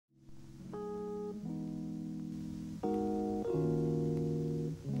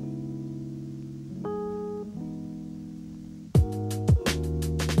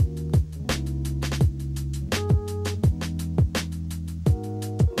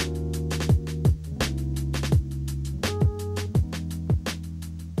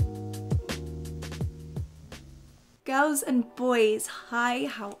Girls and boys, hi,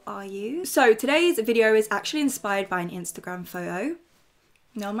 how are you? So today's video is actually inspired by an Instagram photo.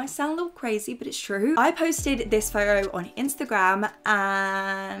 Now, it might sound a little crazy, but it's true. I posted this photo on Instagram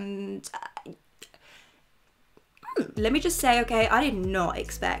and let me just say, okay, I did not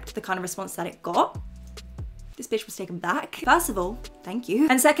expect the kind of response that it got. This bitch was taken back. First of all, thank you.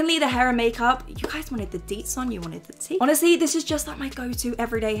 And secondly, the hair and makeup. You guys wanted the deets on, you wanted the tea. Honestly, this is just like my go-to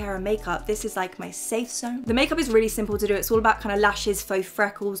everyday hair and makeup. This is like my safe zone. The makeup is really simple to do. It's all about kind of lashes, faux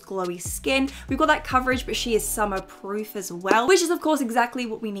freckles, glowy skin. We've got that coverage, but she is summer proof as well, which is of course exactly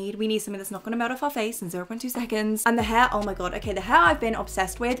what we need. We need something that's not gonna melt off our face in 0.2 seconds. And the hair, oh my God. Okay, the hair I've been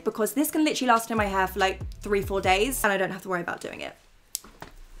obsessed with because this can literally last in my hair for like 3-4 days and I don't have to worry about doing it.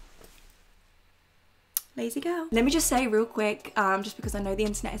 Lazy girl. Let me just say real quick, just because I know the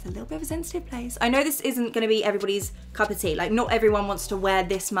internet is a little bit of a sensitive place. I know this isn't going to be everybody's cup of tea. Like, not everyone wants to wear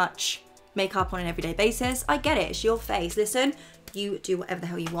this much makeup on an everyday basis. I get it. It's your face. Listen, you do whatever the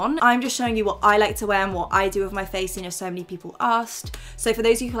hell you want. I'm just showing you what I like to wear and what I do with my face. You know, so many people asked. So for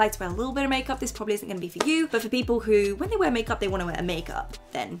those of you who like to wear a little bit of makeup, this probably isn't going to be for you. But for people who, when they wear makeup, they want to wear makeup,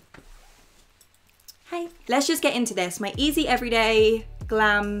 then hey. Let's just get into this. My easy everyday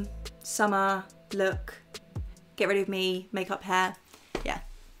glam summer look. Get rid of me, makeup, hair. Yeah,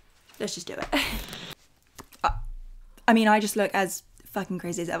 let's just do it. I mean, I just look as fucking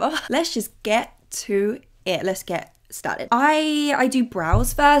crazy as ever. Let's just get to it. Let's get started. I do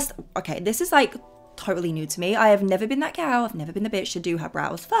brows first. Okay, this is like totally new to me. I have never been that gal. I've never been the bitch to do her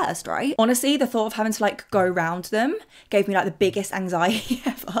brows first, right? Honestly, the thought of having to like go around them gave me like the biggest anxiety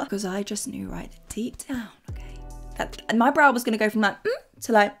ever because I just knew right deep down, okay, that my brow was gonna go from like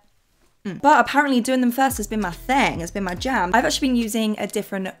to like But apparently doing them first has been my thing, has been my jam. I've actually been using a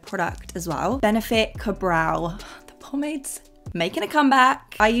different product as well. Benefit Kabrow. The pomade's making a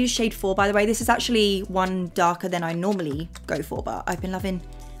comeback. I use shade 4, by the way. This is actually one darker than I normally go for, but I've been loving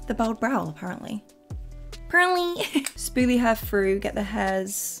the bold brow, apparently. Spoolie her through, get the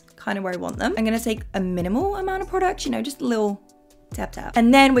hairs kind of where I want them. I'm gonna take a minimal amount of product, you know, just a little tap tap.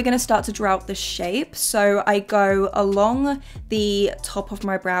 And then we're gonna start to draw out the shape. So I go along the top of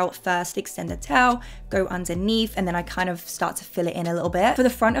my brow first, extend the tail, go underneath, and then I kind of start to fill it in a little bit. For the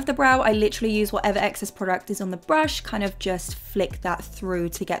front of the brow, I literally use whatever excess product is on the brush, kind of just flick that through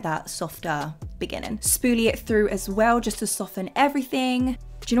to get that softer beginning. Spoolie it through as well, just to soften everything.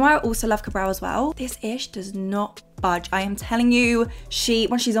 Do you know why I also love Kabrow as well? This ish does not budge. I am telling you,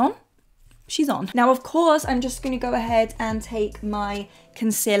 once she's on, she's on. Now, of course, I'm just gonna go ahead and take my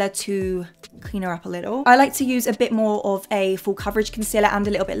concealer to clean her up a little. I like to use a bit more of a full coverage concealer and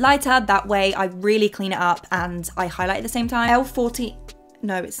a little bit lighter. That way I really clean it up and I highlight at the same time. L14,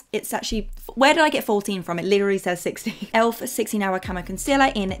 no, it's actually, where did I get 14 from? It literally says 60. e.l.f. 16 Hour Camo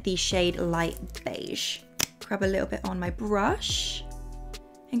Concealer in the shade Light Beige. Grab a little bit on my brush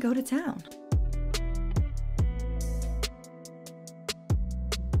and go to town.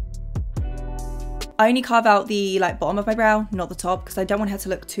 I only carve out the like bottom of my brow, not the top, because I don't want her to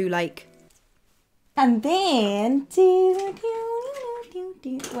look too like. And then,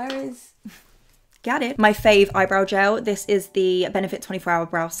 where is, got it. My fave eyebrow gel. This is the Benefit 24-Hour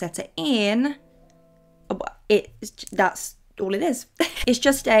Brow Setter in. That's all it is. It's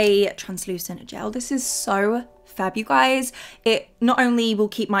just a translucent gel. This is so fab, you guys. It not only will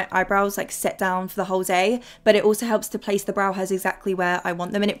keep my eyebrows like set down for the whole day, but it also helps to place the brow hairs exactly where I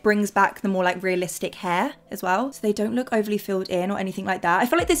want them, and it brings back the more like realistic hair as well, so they don't look overly filled in or anything like that. I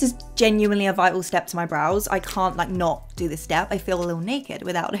feel like this is genuinely a vital step to my brows. I can't like not do this step. I feel a little naked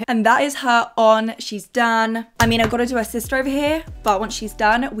without it. And that is her on. She's done. I mean, I've got to do her sister over here, but once she's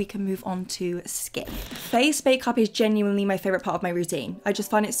done, we can move on to skin. Face makeup is genuinely my favorite part of my routine. I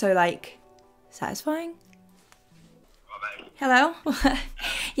just find it so like satisfying. Hello?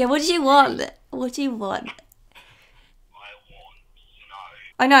 Yeah, what do you want? What do you want?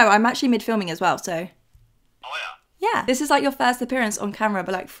 I know, I'm actually mid-filming as well, so. Oh yeah? Yeah, this is like your first appearance on camera,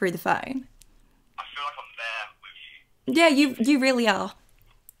 but like through the phone. I feel like I'm there with you. Yeah, you really are.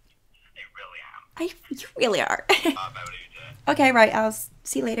 I really am. You really are. Baby, Okay, right, I'll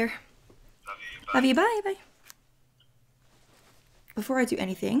see you later. love you, bye. Love you, bye, bye. Before I do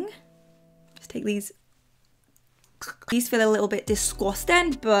anything, just take these. These feel a little bit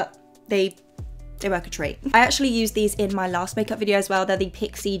disgusting, but they work a treat. I actually used these in my last makeup video as well. They're the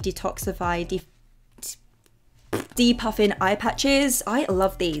Pixi Detoxify Depuffing eye patches. I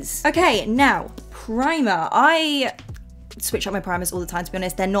love these. Okay, now primer. I switch up my primers all the time, to be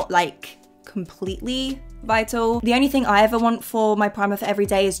honest. They're not like completely vital. The only thing I ever want for my primer for every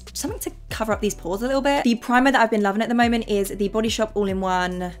day is something to cover up these pores a little bit. The primer that I've been loving at the moment is the Bodyshop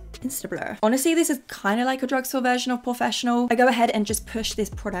All-in-One Instablur. Honestly, this is kind of like a drugstore version of Professional. I go ahead and just push this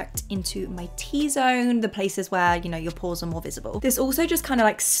product into my T-zone, the places where, you know, your pores are more visible. This also just kind of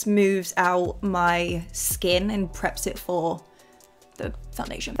like smooths out my skin and preps it for the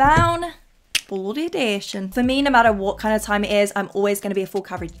foundation. Down. Foundation. For me, no matter what kind of time it is, I'm always going to be a full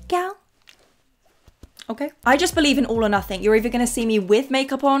coverage gal. Okay. I just believe in all or nothing. You're either going to see me with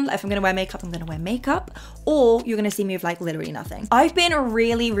makeup on, like if I'm going to wear makeup, I'm going to wear makeup, or you're going to see me with like literally nothing. I've been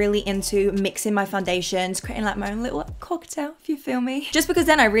really into mixing my foundations, creating like my own little cocktail, if you feel me. Just because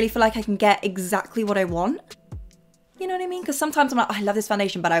then I really feel like I can get exactly what I want. You know what I mean? Because sometimes I'm like, oh, I love this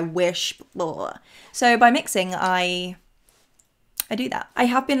foundation, but I wish, blah. So by mixing, I do that. I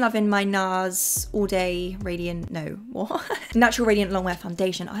have been loving my NARS All Day Radiant, no, what? Natural Radiant Longwear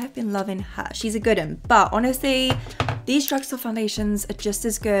Foundation. I have been loving her. She's a good one. But honestly, these drugstore foundations are just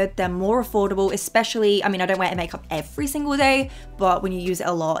as good. They're more affordable, especially, I mean, I don't wear makeup every single day, but when you use it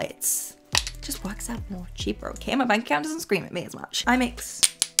a lot, it just works out more cheaper, okay? My bank account doesn't scream at me as much. I mix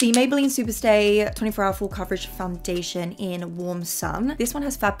the Maybelline Superstay 24-hour full coverage foundation in Warm Sun. This one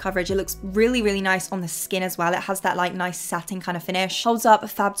has fab coverage. It looks really nice on the skin as well. It has that like nice satin kind of finish. Holds up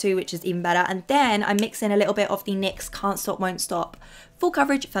fab too, which is even better. And then I mix in a little bit of the NYX Can't Stop Won't Stop full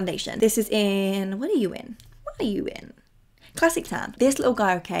coverage foundation. This is in, what are you in? What are you in? Classic Tan. This little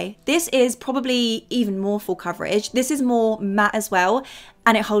guy, okay? This is probably even more full coverage. This is more matte as well,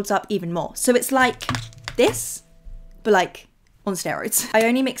 and it holds up even more. So it's like this, but like on steroids. I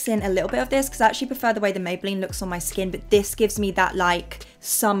only mix in a little bit of this because I actually prefer the way the Maybelline looks on my skin, but this gives me that like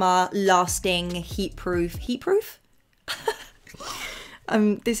summer lasting heat-proof.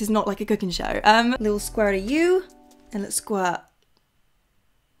 This is not like a cooking show. Little squirt of you, and let's squirt.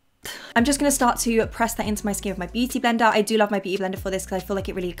 I'm just gonna start to press that into my skin with my beauty blender. I do love my beauty blender for this because I feel like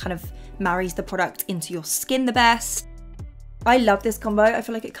it really kind of marries the product into your skin the best. I love this combo. I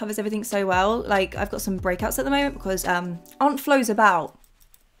feel like it covers everything so well. Like, I've got some breakouts at the moment because Aunt Flo's about.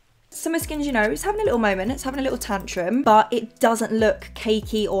 So my skin, you know, it's having a little moment. It's having a little tantrum, but it doesn't look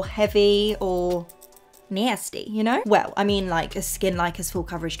cakey or heavy or nasty, you know? Well, I mean, like a skin like as full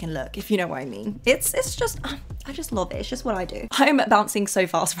coverage can look, if you know what I mean. It's just, I just love it. It's just what I do. I'm bouncing so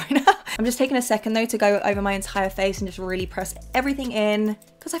fast right now. I'm just taking a second though to go over my entire face and just really press everything in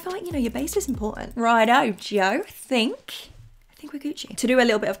because I feel like, you know, your base is important. Righto, Joe, I think we're Gucci. To do a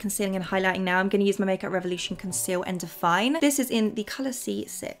little bit of concealing and highlighting now, I'm going to use my Makeup Revolution Conceal and Define. This is in the colour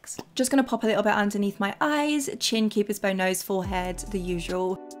C6. Just going to pop a little bit underneath my eyes, chin, cupid's bow, nose, forehead, the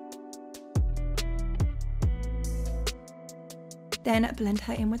usual. Then blend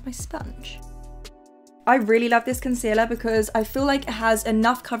her in with my sponge. I really love this concealer because I feel like it has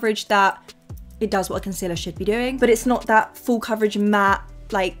enough coverage that it does what a concealer should be doing, but it's not that full coverage matte,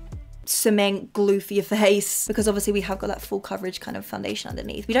 like cement glue for your face, because obviously we have got that full coverage kind of foundation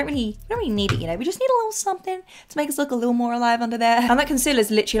underneath. We don't really need it, you know. We just need a little something to make us look a little more alive under there. And that concealer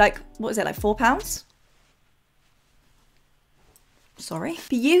is literally like, what is it, like £4? Sorry.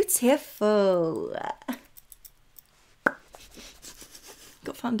 Beautiful.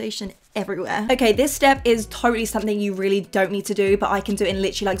 Got foundation everywhere. Okay, this step is totally something you really don't need to do, but I can do it in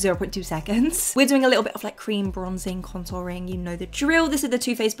literally like 0.2 seconds. We're doing a little bit of like cream bronzing, contouring, you know the drill. This is the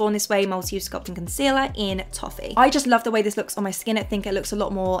Too Faced Born This Way Multi-Use Sculpting Concealer in Toffee. I just love the way this looks on my skin. I think it looks a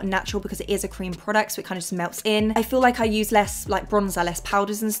lot more natural because it is a cream product, so it kind of just melts in. I feel like I use less like bronzer, less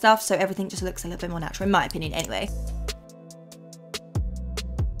powders and stuff, so everything just looks a little bit more natural, in my opinion anyway.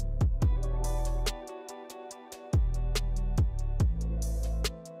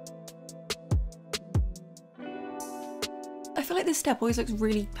 I feel like this step always looks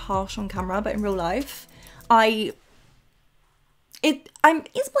really harsh on camera, but in real life, it's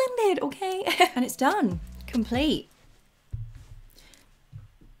blended, okay? And it's done, complete.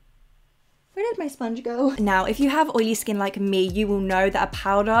 Where did my sponge go? Now, if you have oily skin like me, you will know that a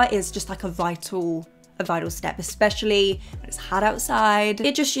powder is just like a vital step, especially when it's hot outside.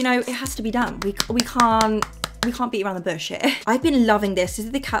 It just, you know, it has to be done. We can't beat around the bush here. I've been loving this. This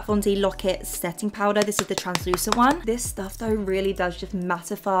is the Kat Von D Lock-It setting powder. This is the translucent one. This stuff though really does just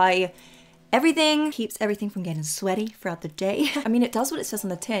mattify everything. Keeps everything from getting sweaty throughout the day. I mean, it does what it says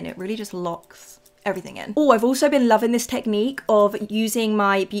on the tin. It really just locks everything in. Oh, I've also been loving this technique of using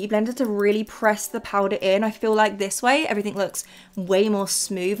my beauty blender to really press the powder in. I feel like this way everything looks way more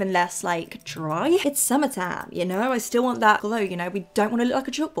smooth and less like dry. It's summertime, you know, I still want that glow, you know, we don't want to look like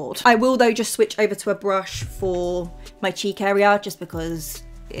a chalkboard. I will though just switch over to a brush for my cheek area just because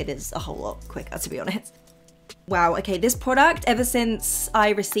it is a whole lot quicker, to be honest. Wow, okay, this product, ever since I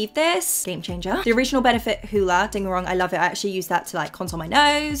received this, game changer. The original Benefit Hoola, don't get me wrong, I love it. I actually use that to like contour my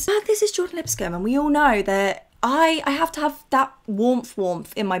nose. But this is Jordan Lipscombe, and we all know that I have to have that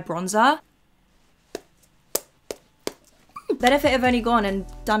warmth in my bronzer. Benefit have only gone and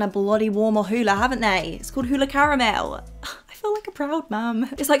done a bloody warmer Hoola, haven't they? It's called Hoola Caramel. I feel like a proud mum.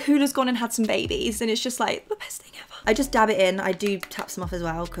 It's like Hoola's gone and had some babies and it's just like the best thing ever. I just dab it in. I do tap some off as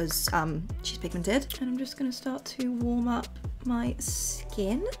well because she's pigmented. And I'm just gonna start to warm up my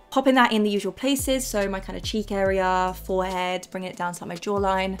skin. Popping that in the usual places. So my kind of cheek area, forehead, bringing it down to like my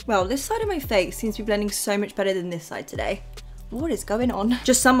jawline. Well, this side of my face seems to be blending so much better than this side today. What is going on?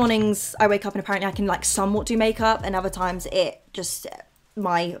 Just some mornings I wake up and apparently I can like somewhat do makeup and other times it just,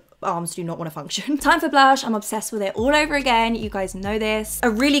 my arms do not want to function. Time for blush. I'm obsessed with it all over again. You guys know this. A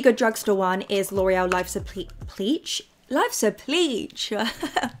really good drugstore one is L'Oreal Life's a Peach. Life's a Peach.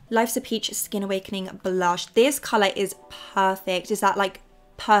 Life's a Peach Skin Awakening Blush. This color is perfect. Is that like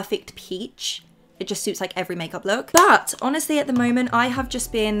perfect peach? It just suits like every makeup look. But honestly, at the moment, I have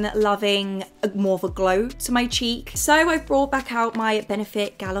just been loving more of a glow to my cheek. So I've brought back out my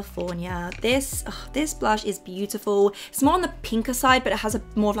Benefit California. This blush is beautiful. It's more on the pinker side, but it has a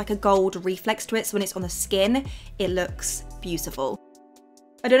more of like a gold reflex to it. So when it's on the skin, it looks beautiful.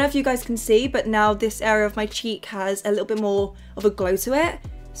 I don't know if you guys can see, but now this area of my cheek has a little bit more of a glow to it.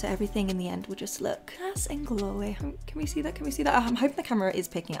 So everything in the end will just look nice and glowy. Can we see that? Can we see that? I'm hoping the camera is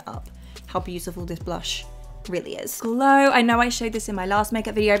picking it up. How beautiful this blush really is. Glow. I know I showed this in my last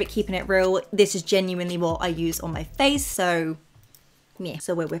makeup video, but keeping it real, this is genuinely what I use on my face. So yeah,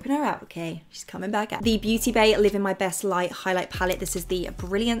 so we're whipping her out, okay? She's coming back out. The Beauty Bay Live in My Best Light highlight palette. This is the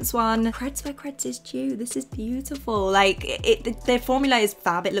Brilliance one. Creds where creds is due. This is beautiful. Like, the formula is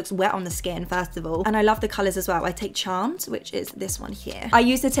fab. It looks wet on the skin, first of all. And I love the colors as well. I take Charmed, which is this one here. I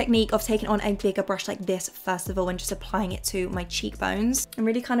use the technique of taking on a bigger brush like this, first of all, and just applying it to my cheekbones. I'm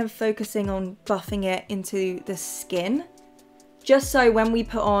really kind of focusing on buffing it into the skin. Just so when we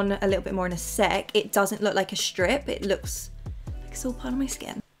put on a little bit more in a sec, it doesn't look like a strip. It looks it's all part of my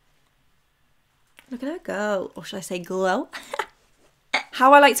skin. Look at her go, or should I say glow?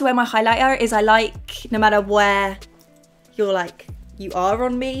 How I like to wear my highlighter is I like, no matter where you are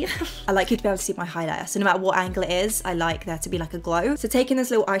on me, I like you to be able to see my highlighter. So no matter what angle it is, I like there to be like a glow. So taking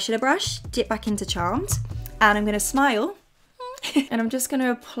this little eyeshadow brush, dip back into Charmed, and I'm gonna smile. And I'm just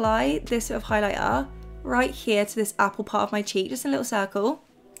gonna apply this bit of highlighter right here to this apple part of my cheek, just a little circle,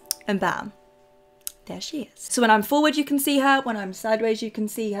 and bam. There she is. So when I'm forward, you can see her. When I'm sideways, you can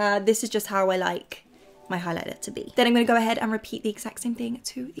see her. This is just how I like my highlighter to be. Then I'm going to go ahead and repeat the exact same thing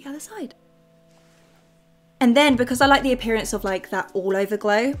to the other side. And then because I like the appearance of like that all over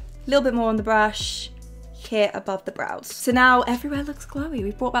glow, a little bit more on the brush here above the brows. So now everywhere looks glowy.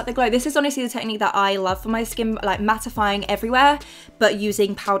 We've brought back the glow. This is honestly the technique that I love for my skin, like mattifying everywhere, but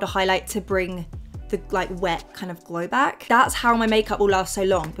using powder highlight to bring the like wet kind of glow back. That's how my makeup will last so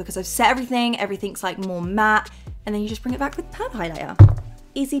long, because I've set everything, everything's like more matte, and then you just bring it back with powder highlighter.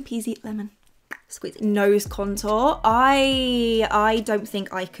 Easy peasy lemon squeeze. Nose contour. I don't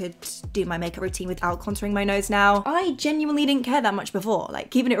think I could do my makeup routine without contouring my nose now. I genuinely didn't care that much before,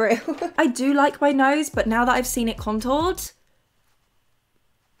 like keeping it real. I do like my nose, but now that I've seen it contoured,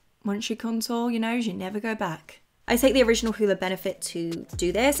 once you contour your nose, you never go back. I take the original Hoola Benefit to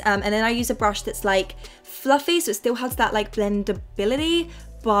do this, and then I use a brush that's like fluffy, so it still has that like blendability,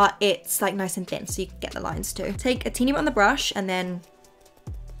 but it's like nice and thin, so you can get the lines too. Take a teeny bit on the brush and then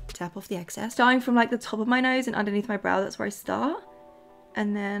tap off the excess. Starting from like the top of my nose and underneath my brow, that's where I start.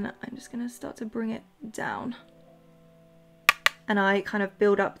 And then I'm just gonna start to bring it down. And I kind of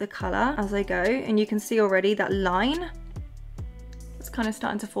build up the color as I go, and you can see already that line. It's kind of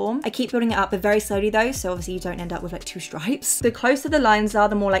starting to form. I keep building it up, but very slowly though, so obviously you don't end up with like two stripes. The closer the lines are,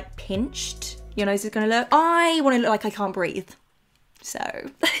 the more like pinched your nose is gonna look. I want to look like I can't breathe. So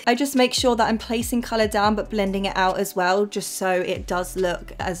I just make sure that I'm placing color down, but blending it out as well, just so it does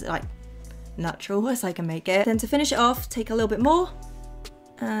look as like natural as I can make it. Then to finish it off, take a little bit more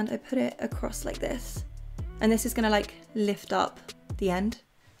and I put it across like this. And this is gonna like lift up the end.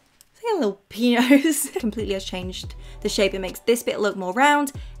 A little pea nose. Completely has changed the shape. It makes this bit look more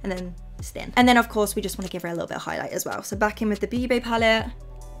round and then thin. And then of course we just want to give her a little bit of highlight as well. So back in with the Beauty Bay palette,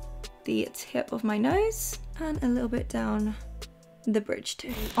 the tip of my nose and a little bit down the bridge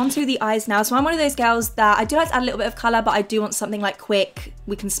too. Onto the eyes now. So I'm one of those girls that I do like to add a little bit of colour, but I do want something like quick,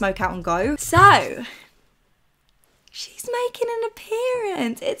 we can smoke out and go. So she's making an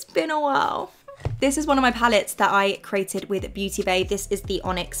appearance. It's been a while. This is one of my palettes that I created with Beauty Bay. This is the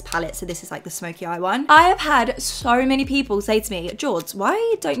Onyx palette, so this is like the smoky eye one. I have had so many people say to me, George,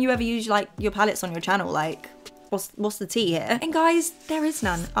 why don't you ever use like your palettes on your channel? Like, what's the tea here? And guys, there is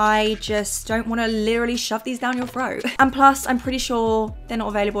none. I just don't want to literally shove these down your throat. And plus, I'm pretty sure they're not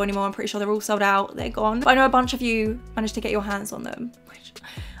available anymore. I'm pretty sure they're all sold out. They're gone. But I know a bunch of you managed to get your hands on them, which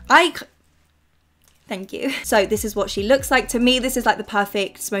thank you. So this is what she looks like. To me, this is like the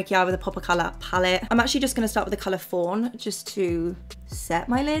perfect smoky eye with a pop of color palette. I'm actually just gonna start with the color Fawn just to set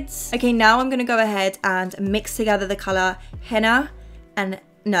my lids. Okay, now I'm gonna go ahead and mix together the color Henna and,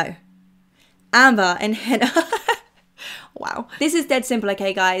 no, Amber and Henna. Wow. This is dead simple,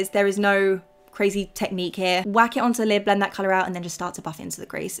 okay guys? There is no crazy technique here. Whack it onto the lid, blend that color out, and then just start to buff into the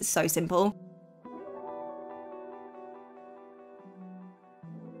crease. It's so simple.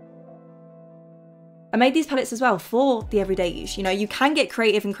 I made these palettes as well for the everyday use. You know, you can get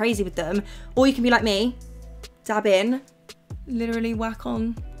creative and crazy with them, or you can be like me, dab in, literally whack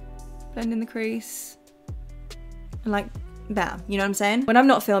on, blend in the crease, and like, bam, you know what I'm saying? When I'm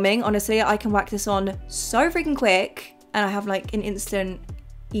not filming, honestly, I can whack this on so freaking quick, and I have like an instant,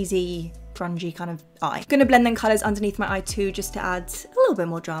 easy, grungy kind of eye. Gonna blend in colors underneath my eye too, just to add a little bit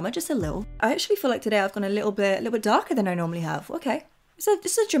more drama, just a little. I actually feel like today I've gone a little bit darker than I normally have. Okay.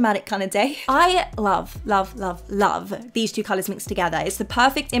 This is a dramatic kind of day. I love these two colors mixed together. It's the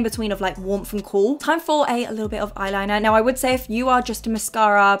perfect in-between of like warmth and cool. Time for a little bit of eyeliner. Now I would say if you are just a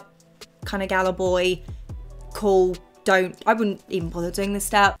mascara kind of gal or boy, cool, I wouldn't even bother doing this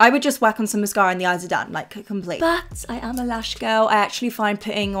step. I would just whack on some mascara and the eyes are done, like complete. But I am a lash girl. I actually find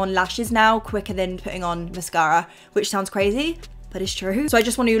putting on lashes now quicker than putting on mascara, which sounds crazy, but it's true. So I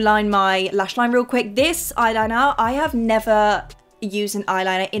just want to line my lash line real quick. This eyeliner, I have never use an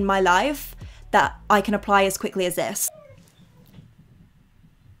eyeliner in my life that I can apply as quickly as this.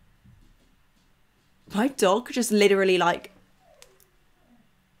 My dog just literally like,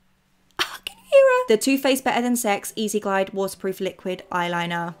 oh, can you hear her? The Too Faced Better Than Sex Easy Glide Waterproof Liquid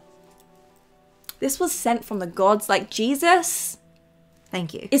Eyeliner. This was sent from the gods, like Jesus.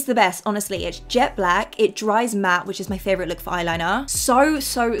 Thank you. It's the best, honestly. It's jet black, it dries matte, which is my favorite look for eyeliner.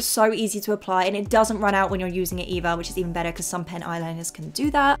 So easy to apply, and it doesn't run out when you're using it either, which is even better because some pen eyeliners can do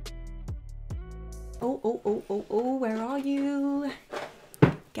that. Oh, where are you?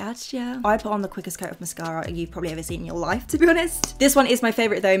 Gotcha. I put on the quickest coat of mascara you've probably ever seen in your life, to be honest. This one is my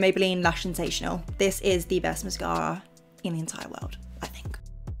favorite though, Maybelline Lash Sensational. This is the best mascara in the entire world, I think.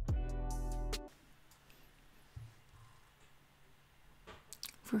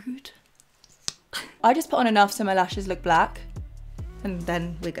 Rude. I just put on enough so my lashes look black, and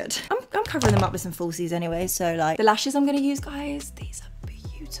then we're good. I'm covering them up with some falsies anyway, so like the lashes I'm gonna use, guys, these are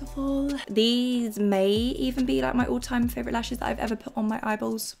beautiful. These may even be like my all-time favorite lashes that I've ever put on my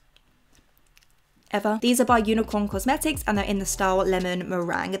eyeballs. Ever. These are by Unicorn Cosmetics and they're in the style Lemon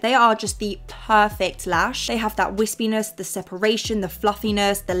Meringue. They are just the perfect lash. They have that wispiness, the separation, the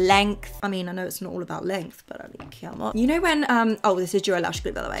fluffiness, the length. I mean, I know it's not all about length, but I mean, come on. You know when, oh, this is Duo Lash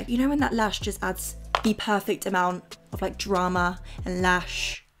Glue, by the way. You know when that lash just adds the perfect amount of like drama and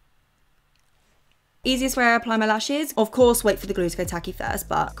lash? Easiest way I apply my lashes, of course, wait for the glue to go tacky first,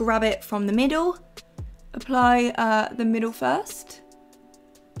 but grab it from the middle, apply the middle first.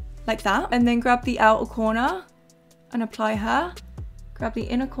 Like that, and then grab the outer corner and apply her, grab the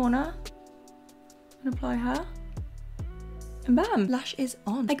inner corner and apply her, and bam, lash is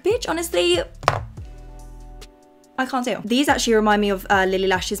on. Like, bitch, honestly, I can't deal. These actually remind me of Lily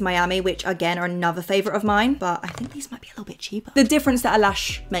Lashes Miami, which again are another favorite of mine, but I think these might be a little bit cheaper. The difference that a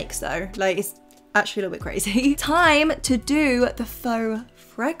lash makes though, like, it's actually a little bit crazy. Time to do the faux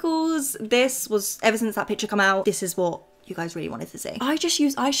freckles. This was, ever since that picture come out, this is what you guys really wanted to see. I just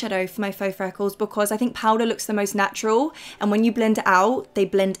use eyeshadow for my faux freckles because I think powder looks the most natural, and when you blend it out, they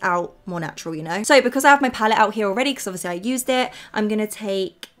blend out more natural, you know? So because I have my palette out here already, because obviously I used it, I'm gonna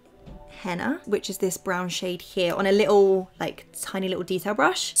take henna, which is this brown shade here, on a little, like, tiny little detail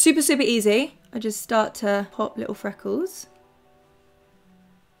brush. Super easy. I just start to pop little freckles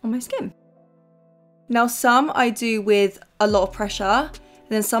on my skin. Now some I do with a lot of pressure,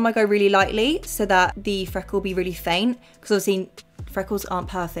 and then some I go really lightly so that the freckle will be really faint, because obviously freckles aren't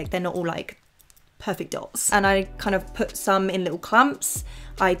perfect. They're not all like perfect dots. And I kind of put some in little clumps.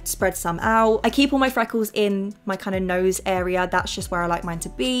 I spread some out. I keep all my freckles in my kind of nose area. That's just where I like mine to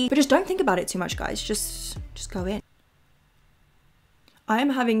be. But just don't think about it too much, guys. Just go in. I am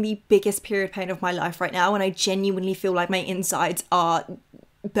having the biggest period pain of my life right now, and I genuinely feel like my insides are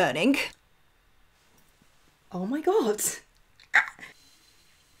burning. Oh my God.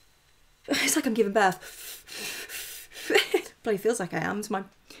 It's like I'm giving birth. Bloody feels like I am.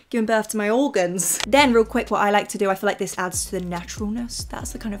 Giving birth to my organs. Then real quick, what I like to do, I feel like this adds to the naturalness.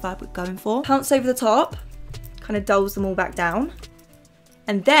 That's the kind of vibe we're going for. Pounce over the top, kind of dulls them all back down.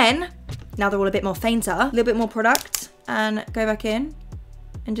 And then now they're all a bit more fainter. A little bit more product and go back in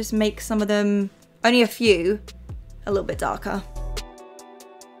and just make some of them, only a few, a little bit darker.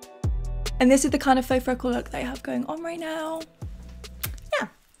 And this is the kind of faux freckle look that I have going on right now. Yeah,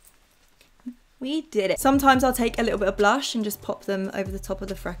 we did it. Sometimes I'll take a little bit of blush and just pop them over the top of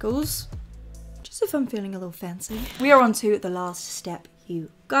the freckles, just if I'm feeling a little fancy. We are on to the last step,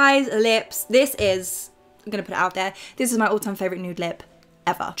 you guys. Lips. This is, I'm gonna put it out there, this is my all-time favorite nude lip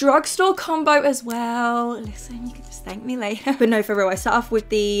ever. Drugstore combo as well. Listen, you can just thank me later. But no, for real, I start off with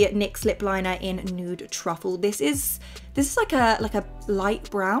the NYX lip liner in Nude Truffle. This is like a light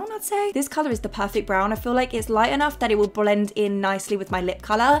brown, I'd say. This color is the perfect brown. I feel like it's light enough that it will blend in nicely with my lip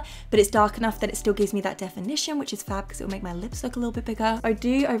color, but it's dark enough that it still gives me that definition, which is fab because it will make my lips look a little bit bigger. I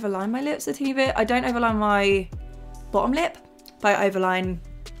do overline my lips a teeny bit. I don't overline my bottom lip, but I overline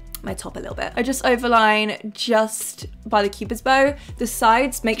my top a little bit. I just overline just by the cupid's bow. The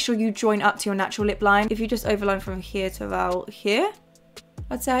sides, make sure you join up to your natural lip line. If you just overline from here to about here,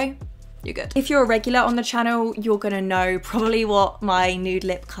 I'd say you're good. If you're a regular on the channel, you're gonna know probably what my nude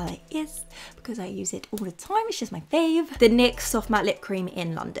lip color is because I use it all the time. It's just my fave. The NYX Soft Matte Lip Cream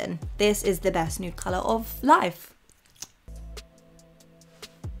in London. This is the best nude color of life.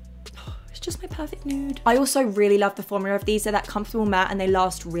 Just my perfect nude. I also really love the formula of these. They're that comfortable matte and they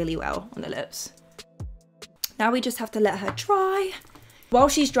last really well on the lips. Now we just have to let her dry. While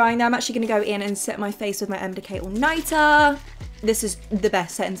she's drying though, I'm actually gonna go in and set my face with my Decay All Nighter. This is the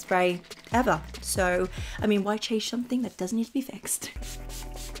best setting spray ever. So, I mean, why chase something that doesn't need to be fixed?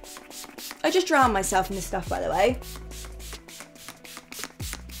 I just drown myself in this stuff, by the way.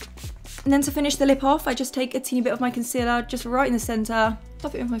 And then to finish the lip off, I just take a teeny bit of my concealer, just right in the center,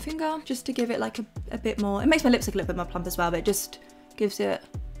 top it with my finger, just to give it like a bit more. It makes my lips look a little bit more plump as well, but it just gives it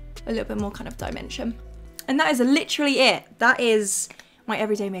a little bit more kind of dimension. And that is literally it. That is my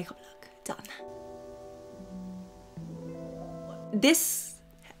everyday makeup look done. This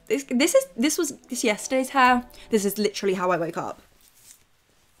was yesterday's hair. This is literally how I woke up.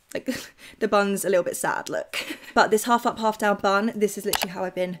 Like the bun's a little bit sad, look. But this half up, half down bun, this is literally how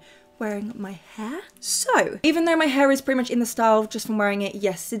I've been wearing my hair. So, even though my hair is pretty much in the style just from wearing it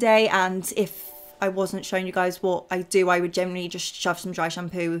yesterday, and if I wasn't showing you guys what I do, I would generally just shove some dry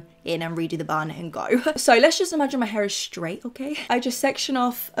shampoo in and redo the bun and go. So let's just imagine my hair is straight, okay? I just section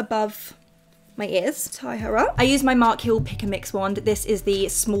off above my ears, tie her up. I use my Mark Hill Pick and Mix wand. This is the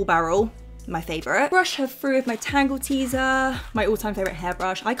small barrel, my favorite. Brush her through with my Tangle Teaser, my all-time favorite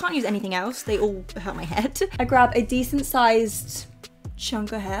hairbrush. I can't use anything else. They all hurt my head. I grab a decent sized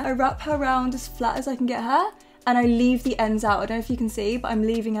chunk of hair. I wrap her around as flat as I can get her, and I leave the ends out. I don't know if you can see, but I'm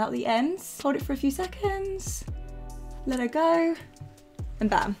leaving out the ends. Hold it for a few seconds, let her go, and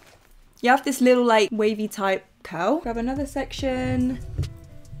bam. You have this little like wavy type curl. Grab another section,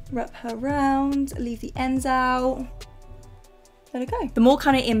 wrap her around, leave the ends out, let it go. The more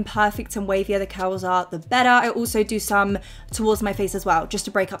kind of imperfect and wavier the curls are, the better. I also do some towards my face as well, just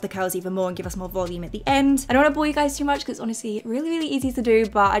to break up the curls even more and give us more volume at the end. I don't want to bore you guys too much because it's honestly really, really easy to do,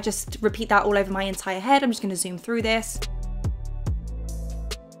 but I just repeat that all over my entire head. I'm just going to zoom through this.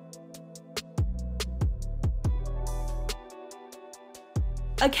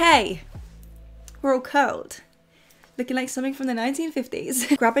 Okay, we're all curled. Looking like something from the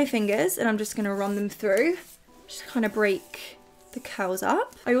 1950s. Grab my fingers and I'm just going to run them through, just kind of break the curls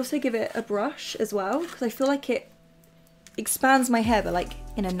up. I also give it a brush as well because I feel like it expands my hair, but like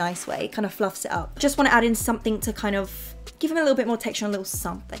in a nice way, kind of fluffs it up. Just want to add in something to kind of give them a little bit more texture, a little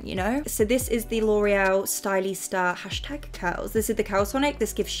something, you know? So this is the L'Oreal Stylista hashtag curls. This is the Curl Tonic.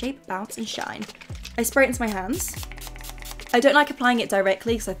 This gives shape, bounce, and shine. I spray it into my hands. I don't like applying it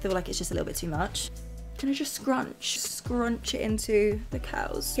directly because I feel like it's just a little bit too much. And I just scrunch it into the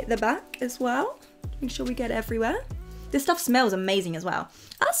curls. Hit the back as well. Make sure we get it everywhere. This stuff smells amazing as well.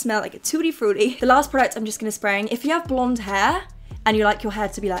 I smell like a tutti frutti. The last product I'm just gonna spray in. If you have blonde hair and you like your hair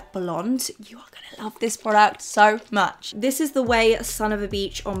to be like blonde, you are gonna love this product so much. This is the Way Son of a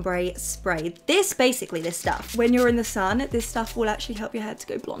Beach Ombre Spray. This stuff, when you're in the sun, this stuff will actually help your hair to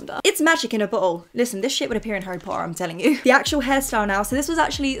go blonder. It's magic in a bottle. Listen, this shit would appear in Harry Potter, I'm telling you. The actual hairstyle now. So this was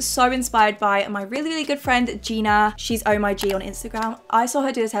actually so inspired by my really, really good friend, Gina. She's Oh My G on Instagram. I saw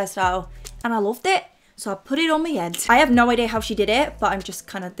her do this hairstyle and I loved it. So I put it on my head. I have no idea how she did it, but I'm just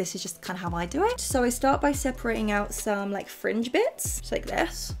kind of, this is just kind of how I do it. So I start by separating out some like fringe bits, just like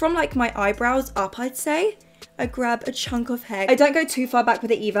this. From like my eyebrows up, I'd say, I grab a chunk of hair. I don't go too far back with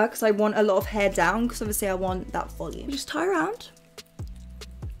it either because I want a lot of hair down because obviously I want that volume. Just tie around.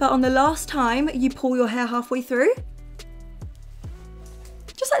 But on the last time, you pull your hair halfway through.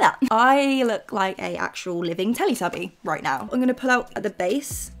 Just like that. I look like a actual living Teletubby right now. I'm gonna pull out at the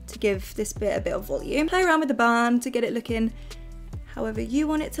base to give this bit a bit of volume. Play around with the band to get it looking however you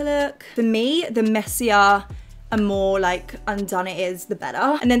want it to look. For me, the messier and more like undone it is, the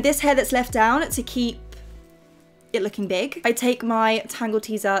better. And then this hair that's left down, to keep it looking big, I take my Tangle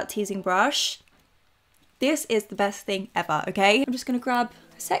Teezer teasing brush. This is the best thing ever, okay? I'm just gonna grab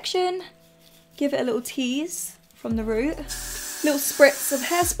a section, give it a little tease from the root, little spritz of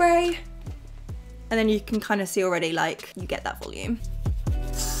hairspray, and then you can kind of see already, like, you get that volume.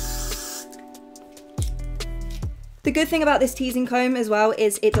 The good thing about this teasing comb as well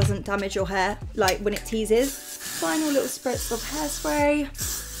is it doesn't damage your hair, like when it teases. Final little spritz of hairspray.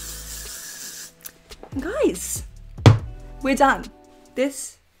 And guys, we're done.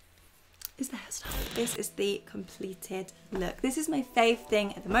 This is the hairstyle. This is the completed look. This is my fave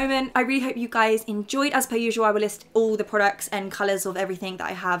thing at the moment. I really hope you guys enjoyed. As per usual, I will list all the products and colours of everything that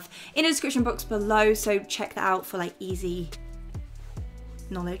I have in the description box below, so check that out for like easy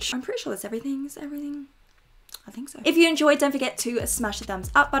knowledge. I'm pretty sure that's everything. Is everything? I think so. If you enjoyed, don't forget to smash the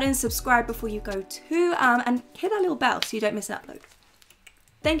thumbs up button, subscribe before you go too, and hit that little bell so you don't miss an upload.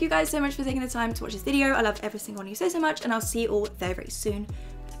 Thank you guys so much for taking the time to watch this video. I love every single one of you so much, and I'll see you all very, very soon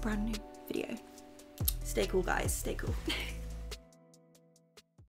with a brand new video. Stay cool, guys. Stay cool.